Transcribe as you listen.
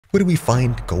Where do we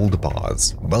find gold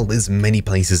bars? Well, there's many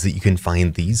places that you can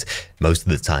find these, most of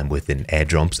the time within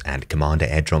airdrops and commander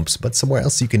airdrops, but somewhere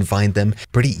else you can find them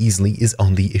pretty easily is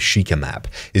on the Ashika map.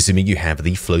 Assuming you have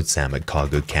the Float Sam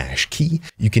cargo cache key,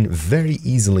 you can very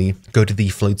easily go to the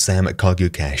Float Sam cargo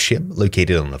cache ship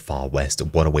located on the far west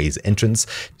waterways entrance.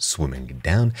 Swimming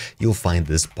down, you'll find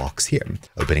this box here.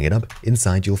 Opening it up,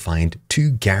 inside you'll find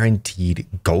 2 guaranteed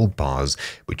gold bars,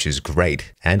 which is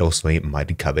great, and also a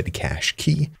mud-covered cache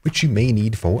key, which you may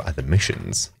need for other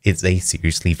missions. It's a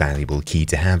seriously valuable key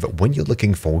to have when you're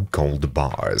looking for gold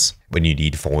bars. When you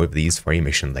need 4 of these for a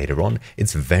mission later on,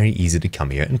 it's very easy to come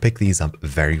here and pick these up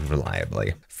very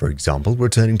reliably. For example,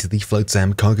 returning to the Float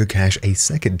Sam cargo cache a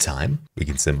second time, we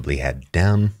can simply head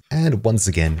down, and once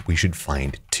again we should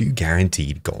find 2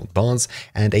 guaranteed gold bars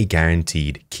and a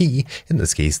guaranteed key, in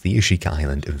this case the Ashika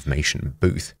Island information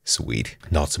booth. Sweet.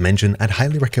 Not to mention, I'd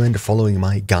highly recommend following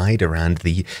my guide around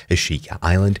the Ashika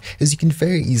Island, as you can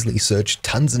very easily search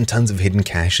tons and tons of hidden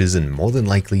caches and more than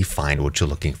likely find what you're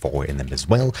looking for in them as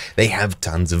well. They have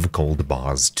tons of gold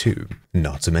bars too.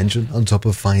 Not to mention, on top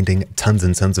of finding tons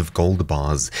and tons of gold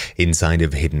bars inside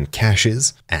of hidden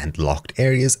caches and locked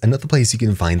areas, another place you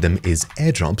can find them is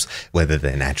airdrops, whether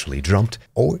they're naturally dropped,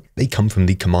 or they come from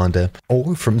the commander,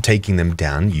 or from taking them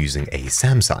down using a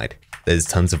SAM site. There's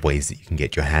tons of ways that you can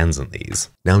get your hands on these.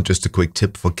 Now, just a quick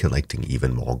tip for collecting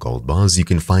even more gold bars. You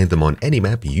can find them on any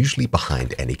map, usually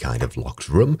behind any kind of locked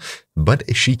room, but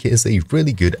Ashika is a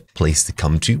really good place to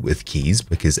come to with keys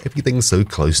because everything's so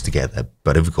close together,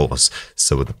 but of course,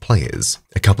 so are the players.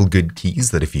 A couple good keys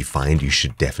that if you find you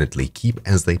should definitely keep,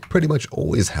 as they pretty much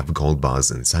always have gold bars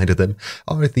inside of them,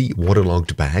 are the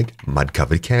waterlogged bag,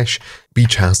 mud-covered cache,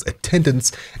 beach house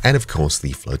attendants, and of course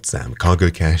the Float Sam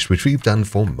cargo cache, which we've done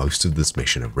for most of this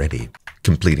mission already.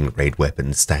 Completing raid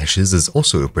weapon stashes is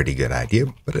also a pretty good idea,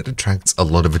 but it attracts a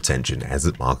lot of attention as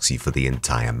it marks you for the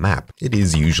entire map. It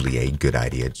is usually a good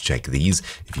idea to check these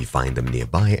if you find them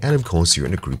nearby, and of course you're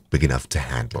in a group big enough to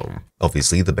handle them.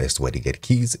 Obviously, the best way to get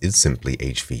keys is simply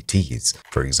HVTs.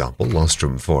 For example, Lost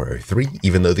Room 403,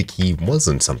 even though the key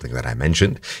wasn't something that I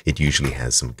mentioned, it usually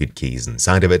has some good keys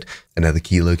inside of it. Another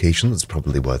key location that's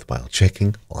probably worthwhile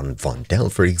checking, on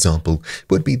Vondel for example,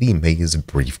 would be the mayor's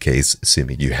briefcase,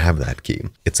 assuming you have that key.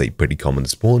 It's a pretty common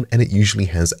spawn, and it usually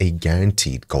has a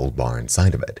guaranteed gold bar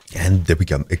inside of it. And there we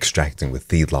go, extracting with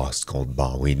the last gold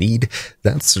bar we need.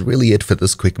 That's really it for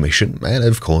this quick mission, and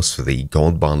of course for the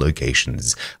gold bar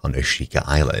locations on Ashika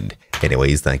Island.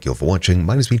 Anyways, thank you all for watching.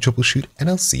 My name is me, Troubleshoot, and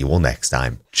I'll see you all next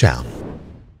time. Ciao.